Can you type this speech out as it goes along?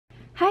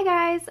Hi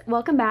guys,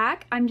 welcome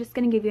back. I'm just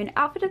gonna give you an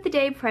outfit of the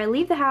day before I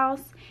leave the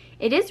house.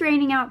 It is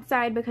raining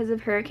outside because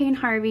of Hurricane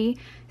Harvey,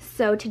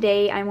 so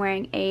today I'm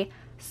wearing a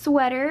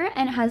sweater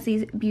and it has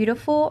these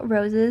beautiful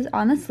roses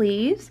on the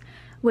sleeves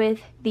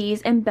with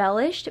these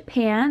embellished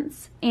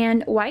pants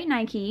and white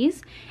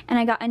Nikes, and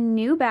I got a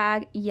new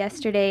bag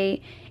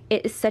yesterday.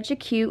 It is such a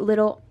cute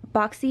little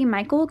boxy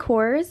Michael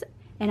Kors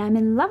and I'm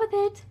in love with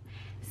it.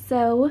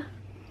 So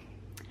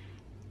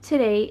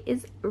today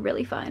is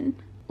really fun.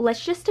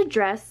 Let's just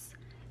address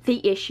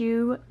the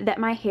issue that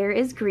my hair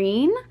is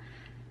green.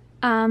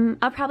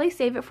 I'll probably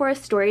save it for a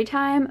story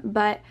time,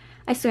 but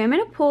I swam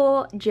in a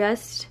pool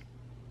just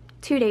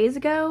 2 days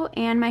ago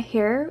and my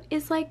hair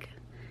is like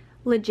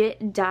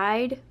legit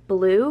dyed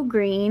blue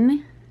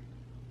green.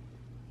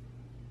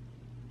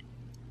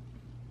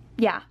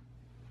 Yeah,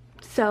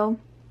 so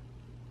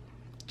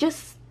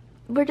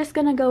we're just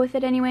gonna go with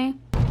it anyway.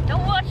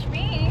 Don't watch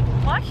me,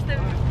 watch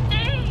them.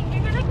 Dang,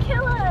 you're gonna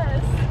kill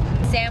us.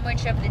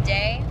 Sandwich of the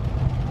day.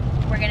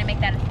 We're gonna make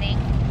that a thing.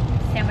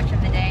 Sandwich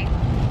of the day.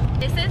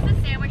 This is the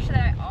sandwich that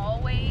I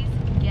always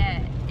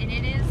get, and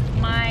it is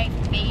my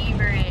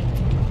favorite.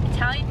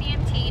 Italian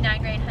BMT,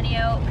 9 grain honey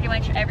oat, pretty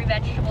much every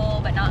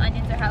vegetable, but not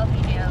onions or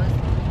jalapenos.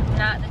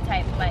 Not the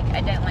type, like,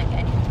 I don't like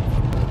any.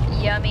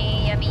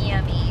 Yummy, yummy,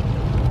 yummy.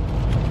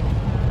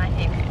 My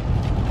favorite.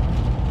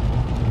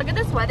 Look at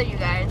this weather, you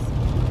guys.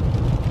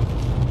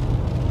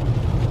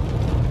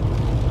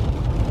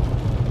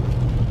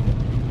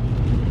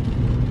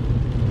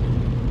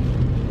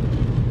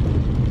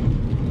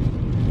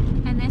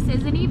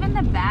 Isn't even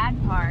the bad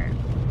part.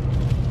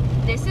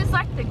 This is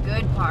like the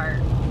good part.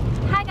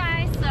 Hi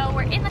guys, so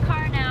we're in the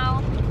car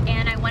now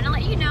and I want to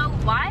let you know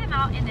why I'm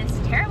out in this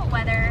terrible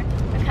weather,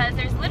 because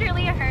there's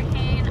literally a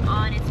hurricane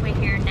on its way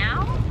here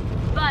now,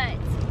 but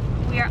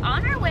we are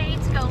on our way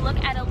to go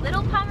look at a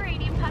little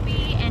Pomeranian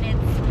puppy and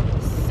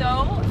it's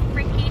so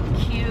freaking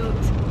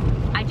cute.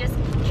 I just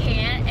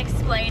can't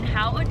explain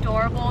how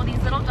adorable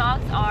these little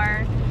dogs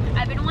are.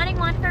 I've been wanting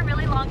one for a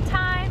really long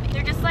time.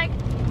 They're just like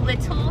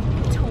little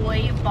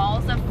toy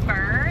balls of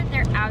fur.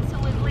 They're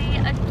absolutely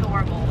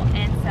adorable,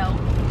 and so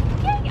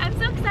yay, I'm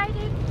so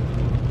excited.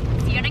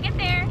 See you when I get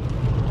there.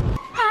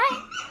 Hi.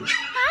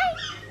 Hi.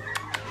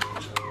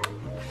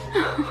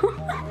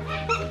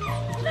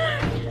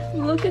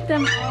 Look at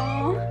them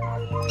all.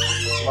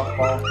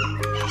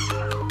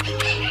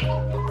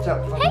 What's up,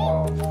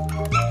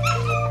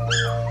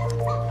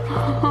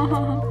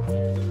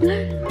 Hey.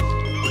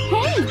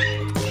 Hey.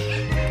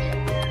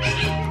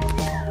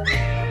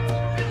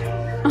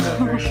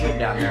 Very good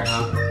down there,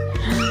 huh?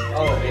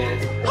 Oh, it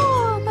is.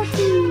 Oh,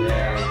 puppy.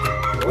 Yeah.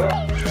 Well.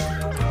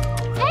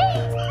 Hey.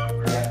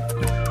 Yeah.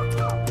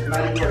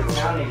 Mandatory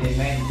county, they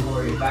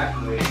mandatory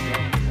evacuate.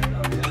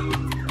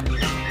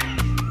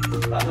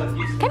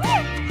 Come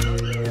here.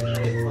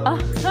 Oh.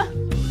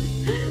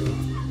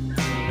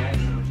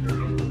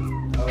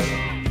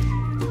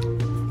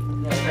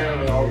 Yeah,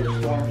 apparently all the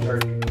storms are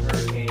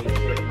hurricanes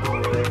getting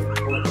over there.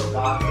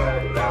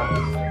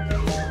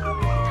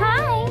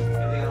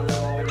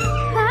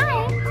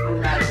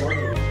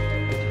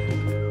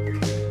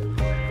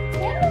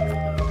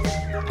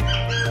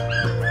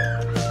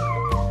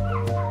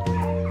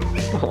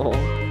 Oh,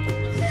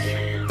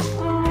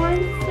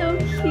 I'm so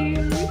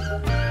cute.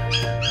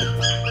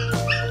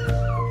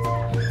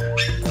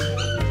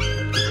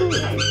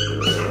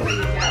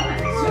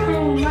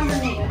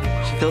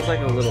 She feels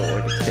like a little,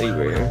 like a teddy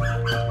bear.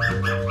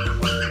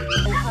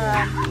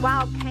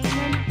 Wild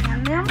Canaan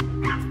and them.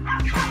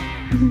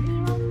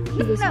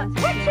 Look,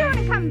 quit chewing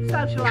and come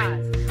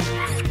socialize.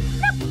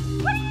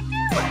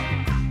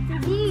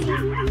 Look, what are you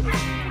doing?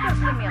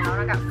 Just leave me alone,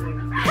 I got food.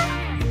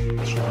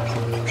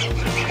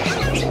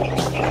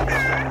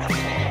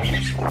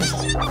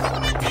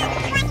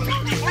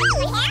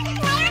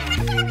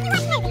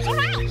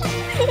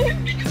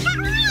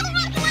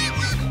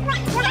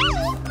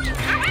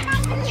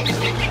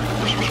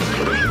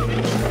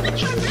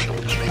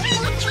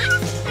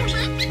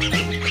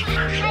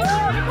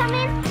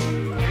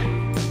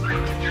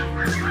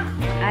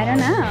 I don't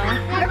know.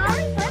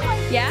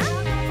 Yeah?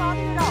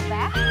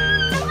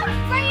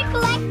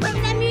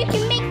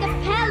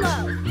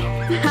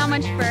 How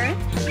much fur?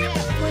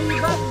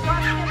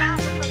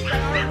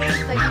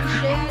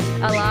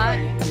 A lot.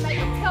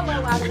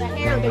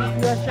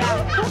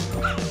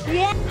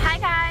 Yeah. Hi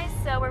guys,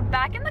 so we're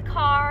back in the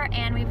car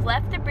and we've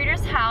left the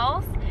breeder's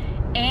house,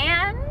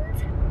 and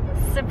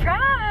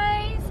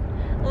surprise!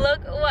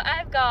 Look what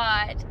I've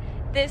got.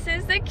 This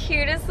is the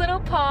cutest little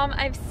pom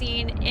I've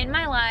seen in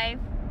my life.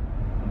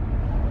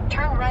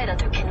 Turn right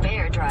onto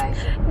Conveyor Drive.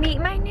 Meet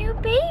my new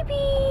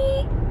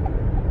baby!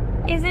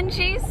 Isn't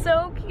she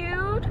so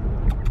cute?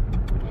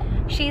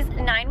 She's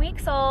 9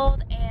 weeks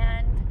old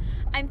and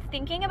I'm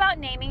thinking about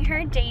naming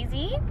her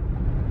Daisy.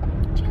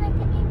 Would you like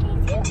the name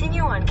Daisy?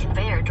 Continue on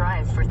Conveyor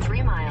Drive for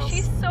 3 miles.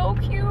 She's so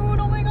cute,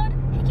 oh my god.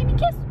 Hey, give me a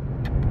kiss.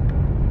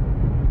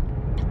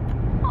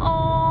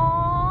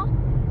 Aww.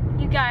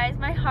 You guys,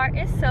 my heart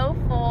is so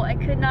full. I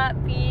could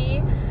not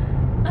be.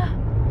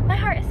 My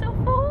heart is so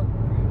full.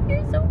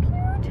 You're so cute.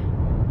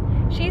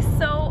 She's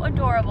so so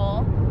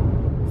adorable.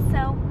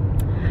 So,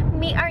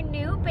 meet our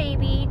new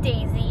baby,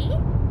 Daisy.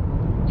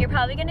 You're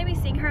probably gonna be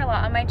seeing her a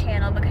lot on my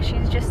channel because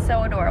she's just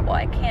so adorable.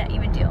 I can't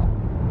even deal.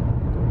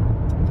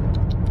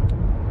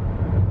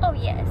 Oh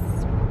yes.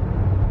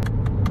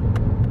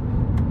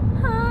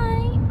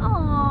 Hi.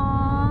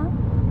 Aww.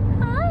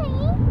 Hi.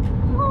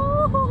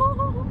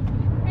 Oh.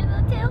 Her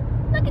little tail.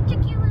 Look at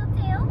your cute little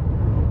tail.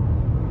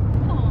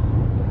 Oh.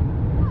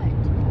 What?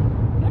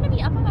 You wanna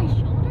be up on my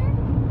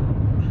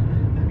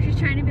shoulder? She's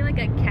trying to be like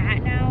a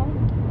cat now.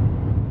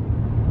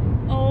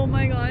 Oh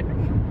my god.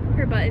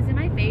 Her butt is in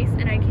my face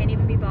and I can't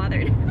even be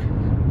bothered.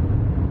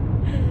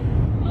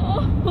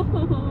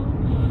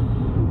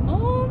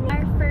 Oh,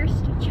 our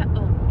first child.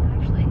 Oh,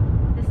 actually,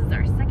 this is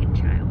our second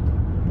child.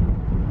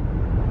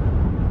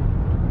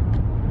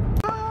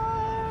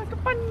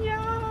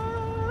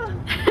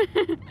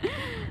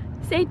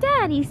 Say,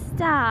 Daddy,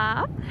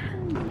 stop.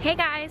 Hey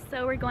guys,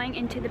 so we're going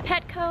into the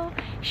Petco.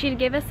 She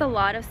gave us a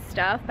lot of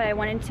stuff, but I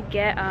wanted to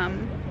get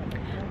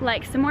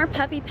like some more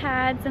puppy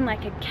pads and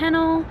like a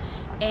kennel.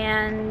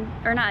 And,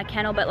 or not a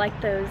kennel, but like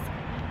those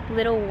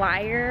little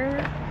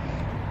wire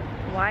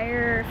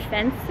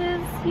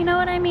fences, you know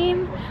what I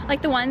mean?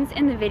 Like the ones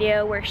in the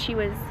video where she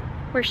was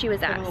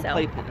at. So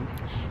playpen.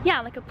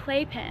 Yeah, like a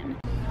playpen.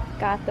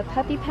 Got the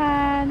puppy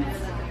pads.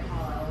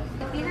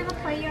 These are the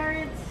play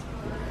yards.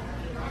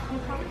 You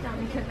probably don't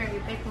make a very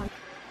big one.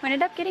 I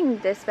ended up getting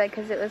this bed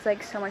because it was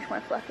like so much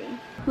more fluffy.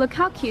 Look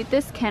how cute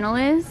this kennel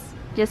is,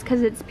 just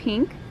because it's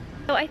pink.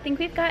 So I think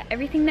we've got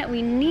everything that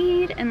we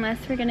need unless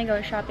we're gonna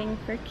go shopping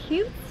for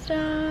cute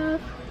stuff.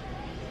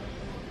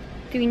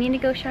 Do we need to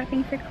go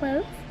shopping for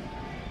clothes?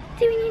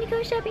 Do we need to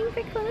go shopping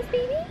for clothes,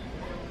 baby?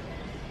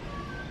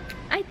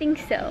 I think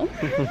so.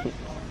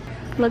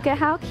 Look at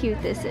how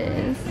cute this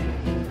is.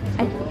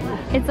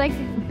 It's like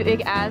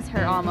big as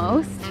her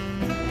almost.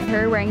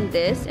 Her wearing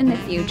this in the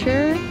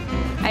future.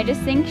 I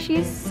just think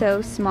she's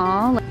so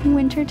small.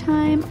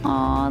 Wintertime,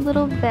 aw,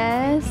 little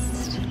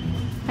vest.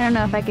 I don't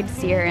know if I could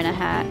see her in a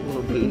hat.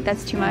 I think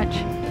that's too much.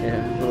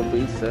 Yeah, little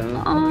boots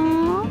though.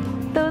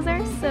 Aww, those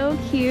are so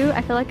cute.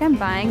 I feel like I'm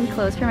buying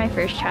clothes for my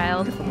first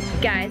child.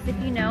 Guys, if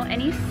you know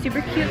any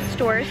super cute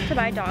stores to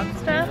buy dog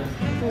stuff,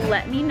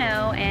 let me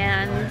know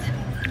and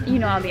you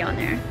know I'll be on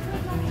there.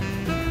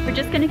 We're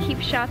just gonna keep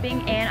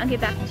shopping and I'll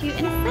get back to you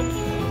in a second.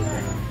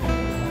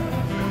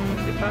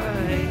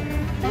 Goodbye.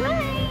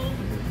 Bye.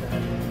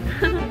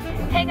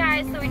 Hey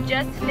guys, so we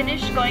just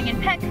finished going in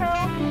Petco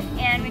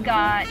and we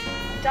got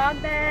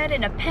dog bed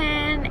and a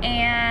pen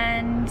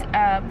and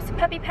some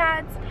puppy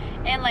pads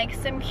and like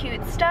some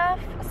cute stuff.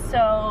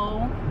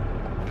 So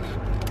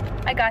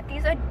I got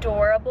these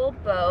adorable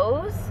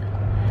bows,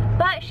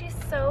 but she's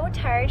so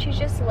tired. She's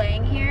just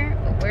laying here.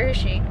 Oh, where is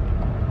she?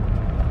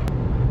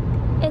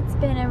 It's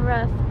been a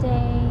rough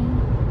day.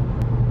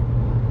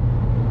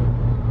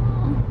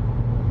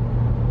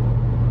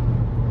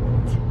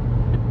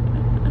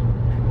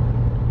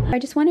 I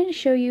just wanted to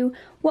show you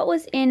what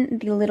was in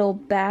the little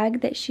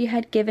bag that she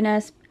had given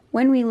us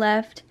when we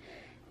left.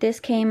 This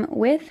came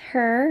with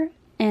her,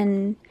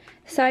 and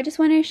so I just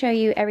wanted to show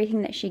you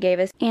everything that she gave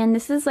us. And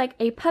this is like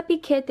a puppy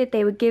kit that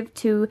they would give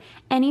to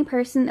any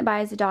person that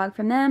buys a dog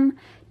from them,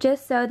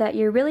 just so that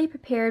you're really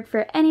prepared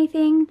for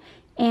anything.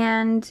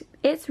 And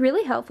it's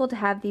really helpful to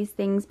have these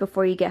things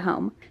before you get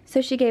home. So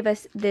she gave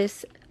us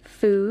this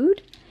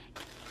food,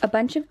 a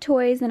bunch of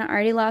toys, and I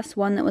already lost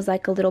one that was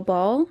like a little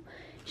ball.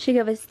 She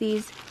gave us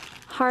these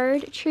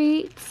hard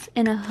treats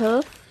and a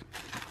hoof.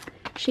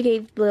 She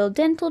gave little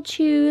dental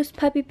chews,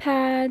 puppy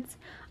pads,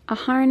 a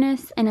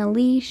harness and a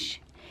leash,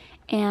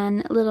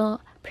 and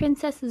little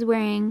princess is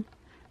wearing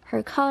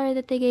her collar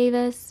that they gave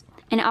us,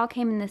 and it all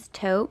came in this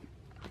tote.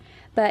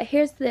 But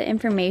here's the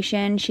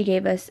information. She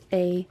gave us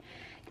a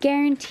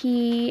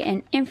guarantee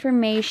and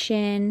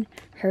information,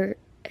 her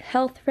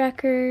health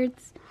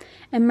records,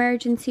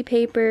 emergency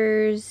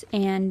papers,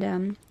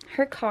 and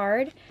her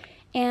card.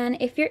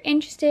 And if you're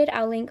interested,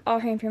 I'll link all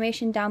her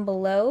information down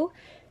below.